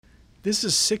This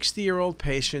is a 60-year-old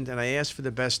patient, and I asked for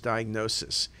the best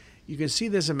diagnosis. You can see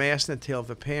there's a mass in the tail of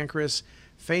the pancreas,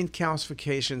 faint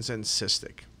calcifications, and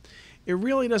cystic. It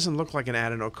really doesn't look like an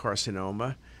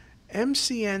adenocarcinoma.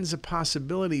 MCN is a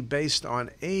possibility based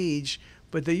on age,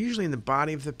 but they're usually in the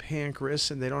body of the pancreas,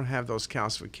 and they don't have those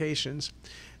calcifications.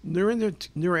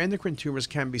 Neuroendocrine tumors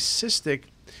can be cystic,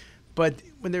 but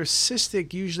when they're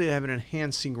cystic, usually they have an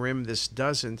enhancing rim. This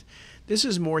doesn't. This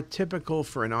is more typical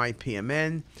for an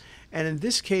IPMN. And in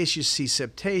this case, you see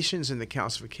septations and the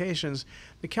calcifications.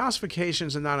 The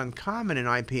calcifications are not uncommon in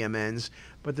IPMNs,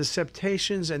 but the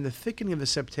septations and the thickening of the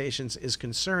septations is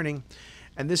concerning.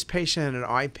 And this patient had an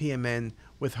IPMN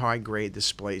with high-grade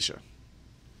dysplasia.